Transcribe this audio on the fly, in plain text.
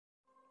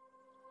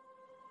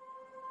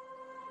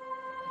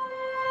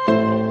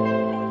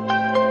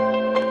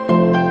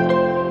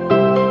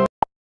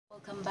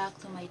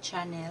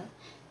channel.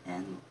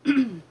 And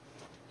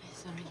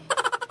sorry guys.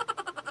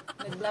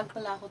 Nag-vlog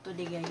pala ako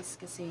today guys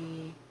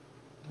kasi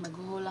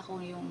mag-haul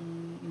ako yung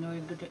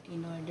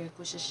in-order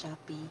ko sa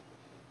Shopee,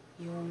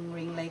 yung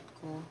ring light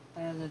ko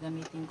para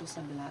gagamitin ko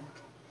sa vlog.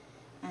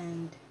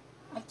 And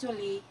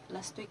actually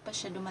last week pa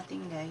siya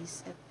dumating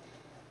guys, at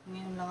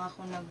ngayon lang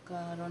ako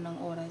nagkaroon ng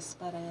oras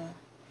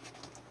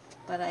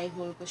para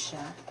i-haul ko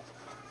siya.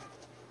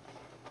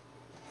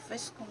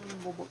 First kong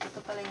ito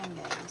pala yan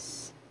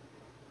guys.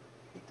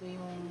 Ito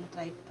yung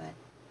tripod.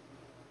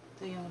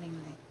 Ito yung ring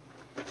light.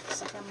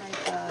 Saka may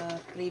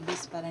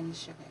previous para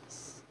niya siya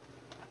guys.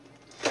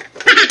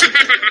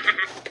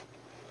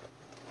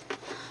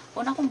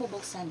 Una kong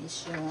bubuksan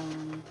is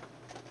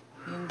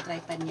yung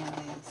tripod niya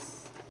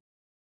guys.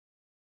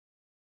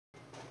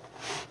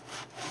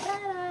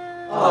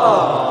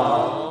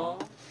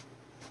 Aww.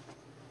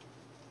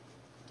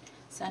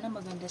 Sana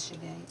maganda siya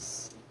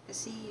guys.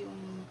 Kasi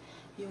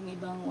yung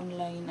ibang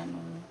online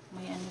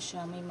may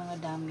siya, may mga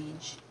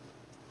damage.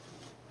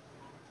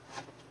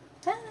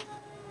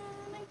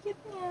 Ang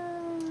cute niya.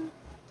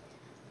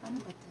 Ano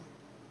ba ito?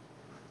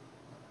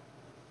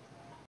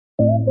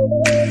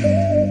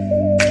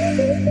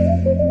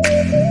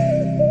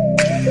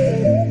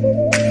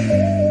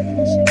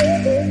 Ayan siya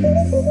guys.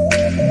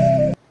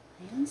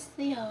 Ayan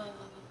siya.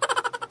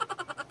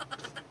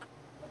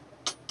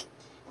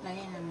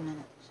 Lagyan naman na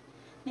natin.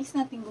 Next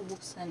natin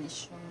bubuksan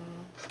is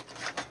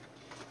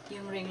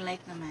yung ring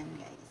light naman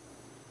guys.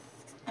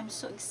 I'm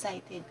so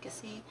excited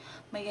kasi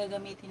may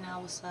gagamitin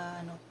na ako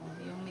sa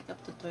yung makeup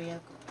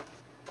tutorial ko.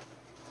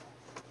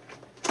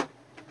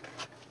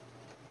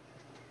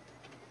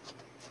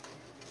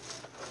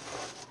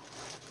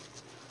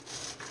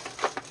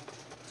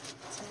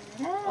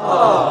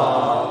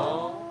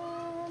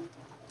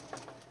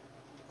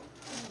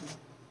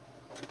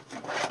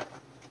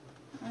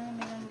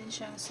 Meron din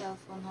siyang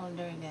cellphone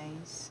holder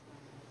guys.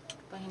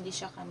 Pag hindi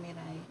siya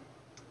camera,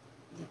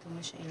 dito mo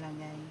siya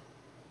ilagay.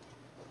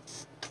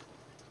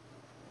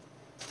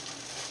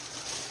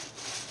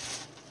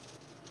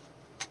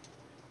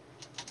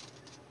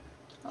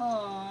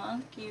 Oh,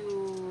 ang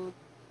cute.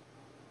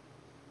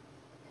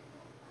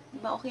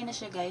 Diba okay na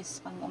siya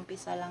guys,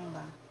 pang-umpisa lang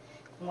ba?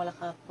 Kung wala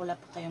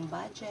pa kayong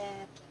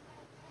budget,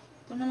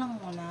 ito na lang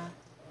muna.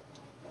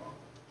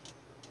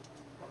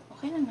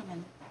 Okay lang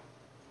naman.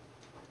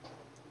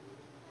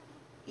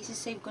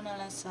 Isi-save ko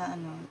na lang sa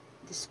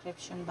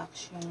description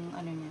box yung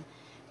niya.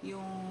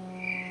 Yung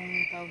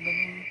tawag ba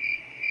nun?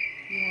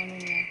 Yung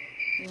niya,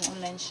 yung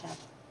online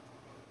shop.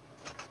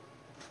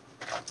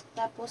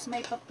 Tapos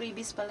may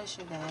pa-previous pala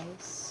siya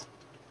guys.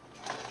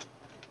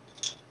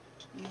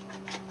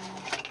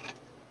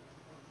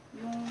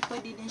 Yung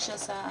pwede din siya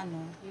sa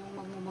yung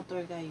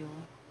magmumotor kayo.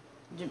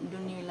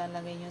 Doon nyo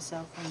ilalagay yung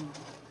cellphone mo.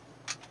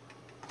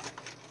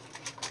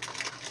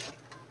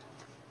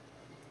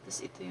 Tapos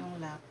ito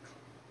yung lock.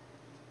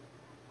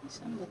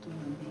 Saan ba ito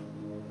yun?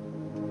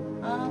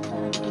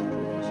 Parang ito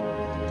siya.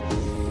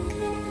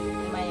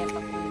 Maya pa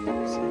po ito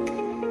sa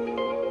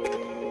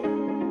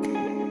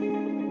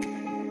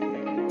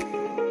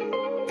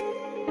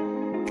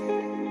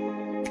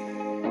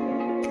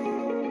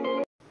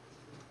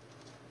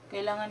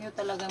kailangan nyo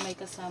talaga may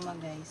kasama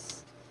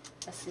guys,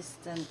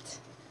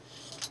 assistant,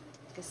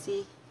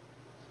 kasi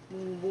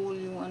bubul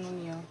yung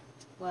niya,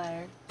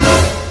 wire.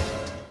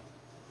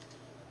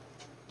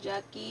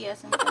 Jackie,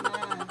 asan ka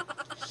na?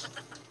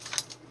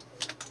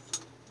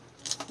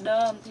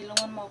 Dam,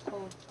 tulungan mo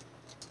ako.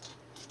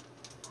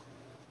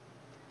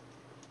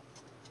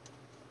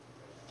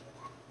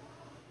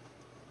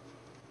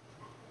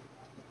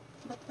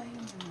 Ba't tayo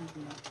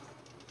nanagla?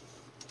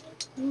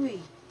 Uy.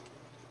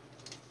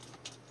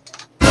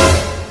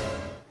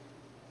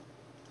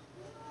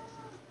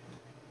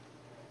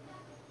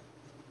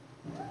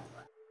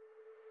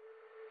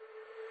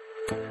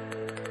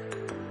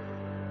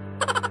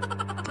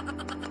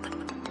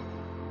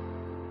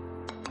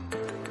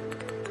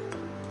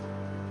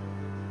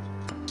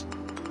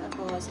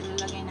 Tapos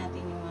ilalagay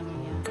natin yung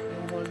niya,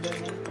 yung holder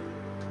ng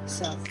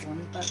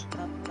cellphone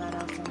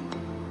para kung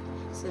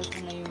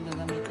cellphone na yung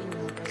gagamitin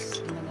nyo,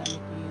 tapos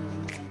ginagamit nyo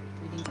yung light,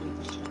 pwedeng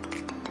pwede siya.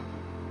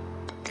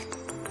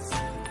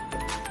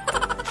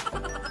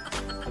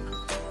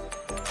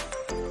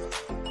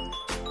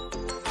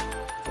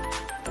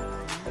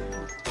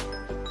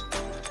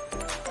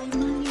 Ay,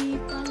 mali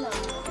pala.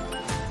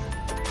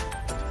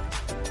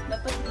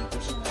 Dapat dito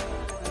siya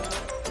nakalagay.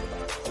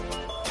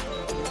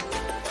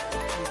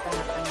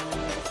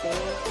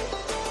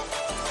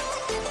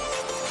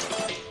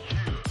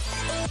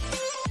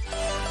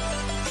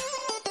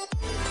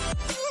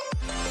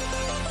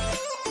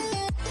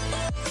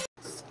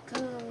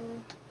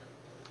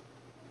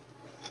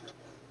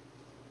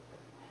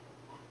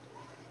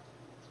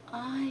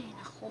 Ay,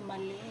 naku,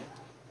 mali.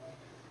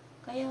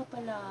 Kaya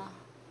pala.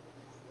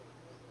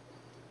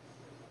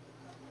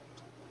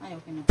 Ay,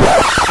 okay na.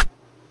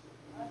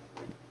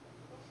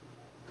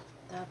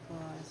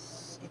 Tapos,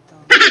 ito.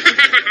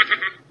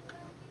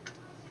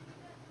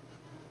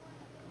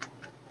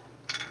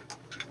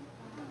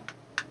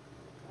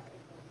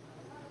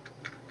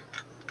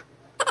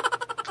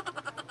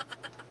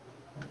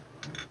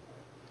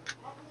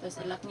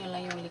 Salak nyo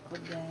lang yung likod,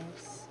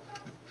 guys.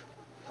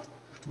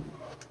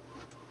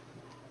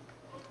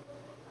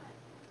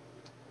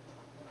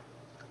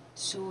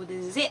 So,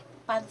 this is it.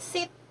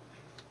 Pansit.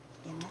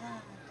 Yan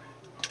na.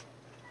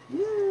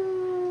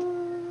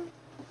 Woo!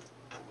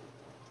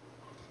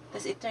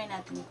 Tapos, itry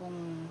natin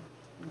kung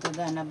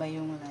gagana ba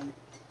yung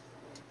light.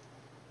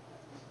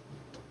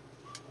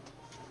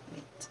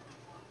 Wait.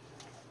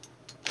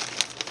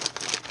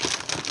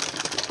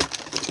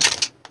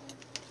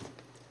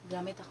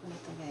 Gamit ako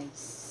nito,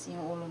 guys.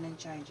 Yung ulo ng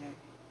charger.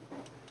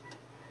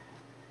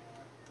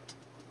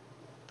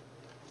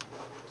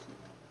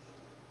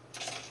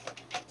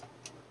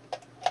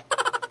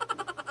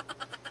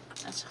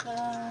 At saka,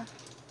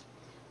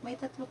 may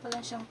tatlo pa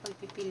lang siyang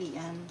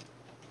pagpipilian.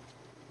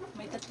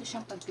 May tatlo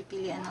siyang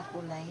pagpipilian na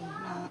kulay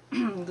na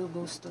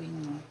gugustuhin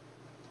mo.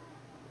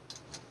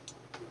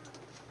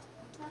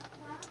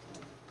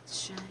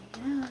 Siya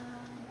yan.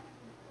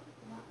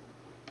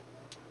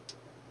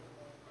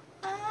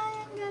 Ay,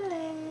 ang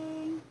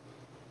galing.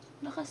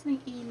 Lakas ng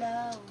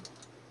ilaw.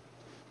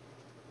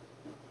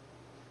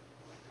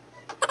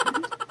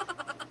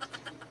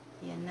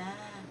 Yan na.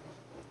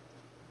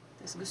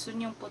 Tapos gusto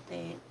niyong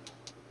puti.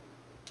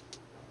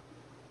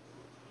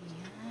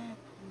 Ayan.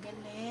 Ang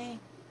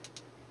galing.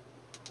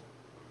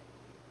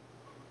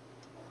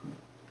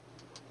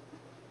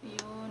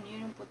 Yun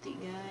yung puti,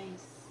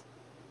 guys.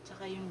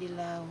 Tsaka yung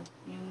dilaw.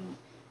 Yung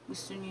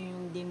gusto niyo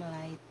yung dim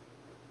light.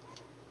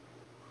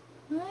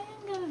 Ay,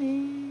 ang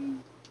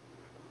galing.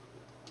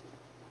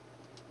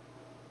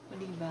 O,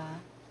 diba?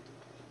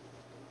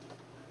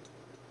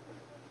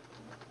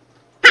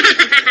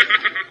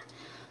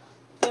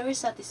 Very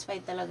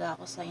satisfied talaga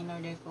ako sa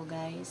in-order ko,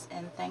 guys.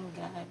 And thank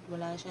God,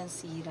 wala siyang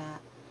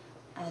sira.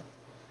 At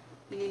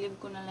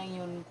ililib ko na lang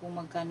yun kung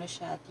magkano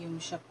siya at yung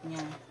shop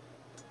niya.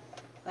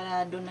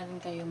 Para doon na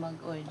rin kayo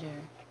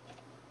mag-order.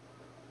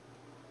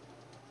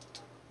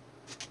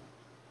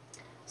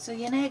 So,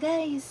 yan na,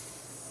 guys.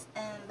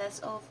 And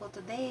that's all for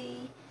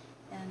today.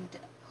 And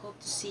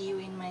hope to see you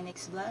in my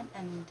next vlog.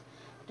 And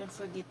don't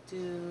forget to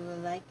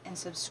like and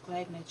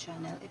subscribe my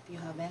channel if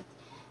you haven't.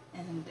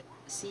 And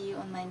see you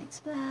on my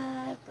next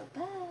vlog.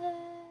 Bye-bye.